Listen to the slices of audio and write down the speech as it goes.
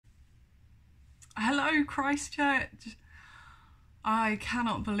Hello, Christchurch. I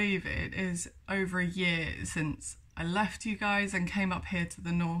cannot believe it is over a year since I left you guys and came up here to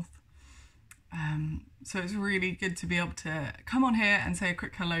the north. So it's really good to be able to come on here and say a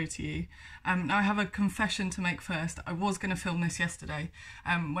quick hello to you. Now I have a confession to make first. I was going to film this yesterday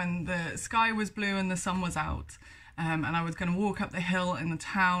when the sky was blue and the sun was out, and I was going to walk up the hill in the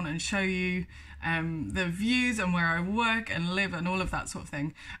town and show you the views and where I work and live and all of that sort of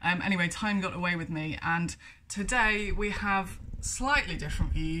thing. Anyway, time got away with me, and today we have slightly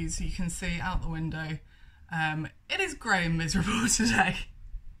different views. You can see out the window. It is grey and miserable today.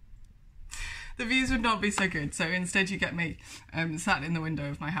 The views would not be so good, so instead you get me sat in the window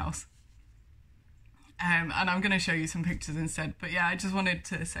of my house. And I'm going to show you some pictures instead. But yeah, I just wanted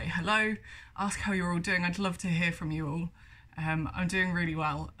to say hello, ask how you're all doing. I'd love to hear from you all. I'm doing really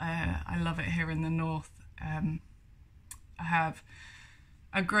well. I love it here in the north. I have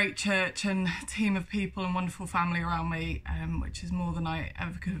a great church and team of people and wonderful family around me, which is more than I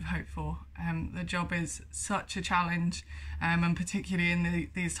ever could have hoped for. The job is such a challenge, and particularly in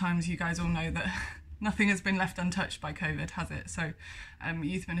these times, you guys all know that nothing has been left untouched by COVID, has it? So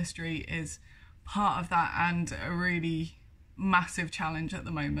youth ministry is part of that and a really massive challenge at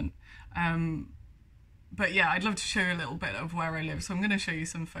the moment. But yeah, I'd love to show you a little bit of where I live. So I'm going to show you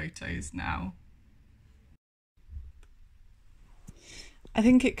some photos now. I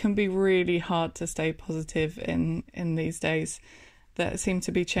think it can be really hard to stay positive in these days that seem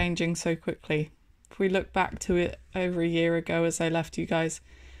to be changing so quickly. If we look back to it over a year ago as I left you guys,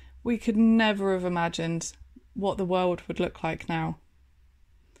 we could never have imagined what the world would look like now.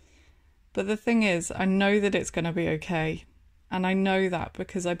 But the thing is, I know that it's going to be okay. And I know that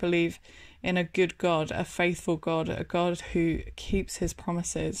because I believe in a good God, a faithful God, a God who keeps his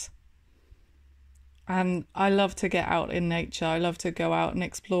promises. And I love to get out in nature. I love to go out and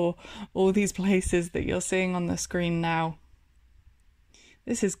explore all these places that you're seeing on the screen now.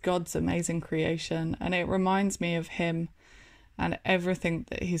 This is God's amazing creation, and it reminds me of him and everything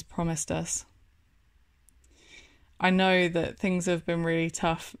that he's promised us. I know that things have been really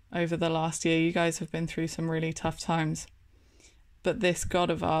tough over the last year. You guys have been through some really tough times. But this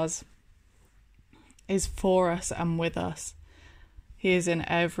God of ours is for us and with us. He is in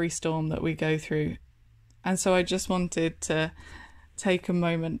every storm that we go through. And so I just wanted to take a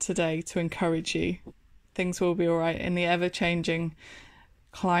moment today to encourage you. Things will be all right. In the ever-changing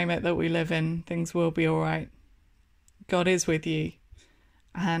climate that we live in, things will be all right. God is with you,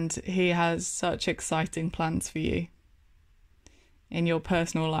 and he has such exciting plans for you in your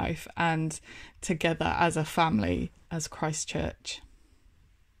personal life and together as a family, as Christchurch.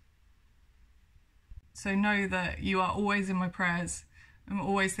 So know that you are always in my prayers. I'm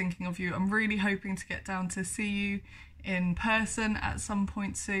always thinking of you. I'm really hoping to get down to see you in person at some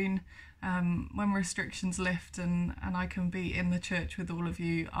point soon, when restrictions lift and I can be in the church with all of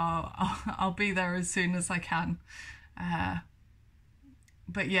you. I'll be there as soon as I can.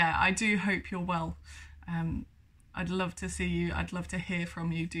 But yeah, I do hope you're well. I'd love to see you. I'd love to hear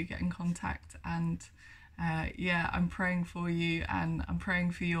from you. Do get in contact. And yeah, I'm praying for you, and I'm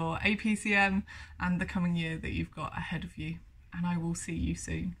praying for your APCM and the coming year that you've got ahead of you. And I will see you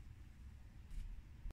soon.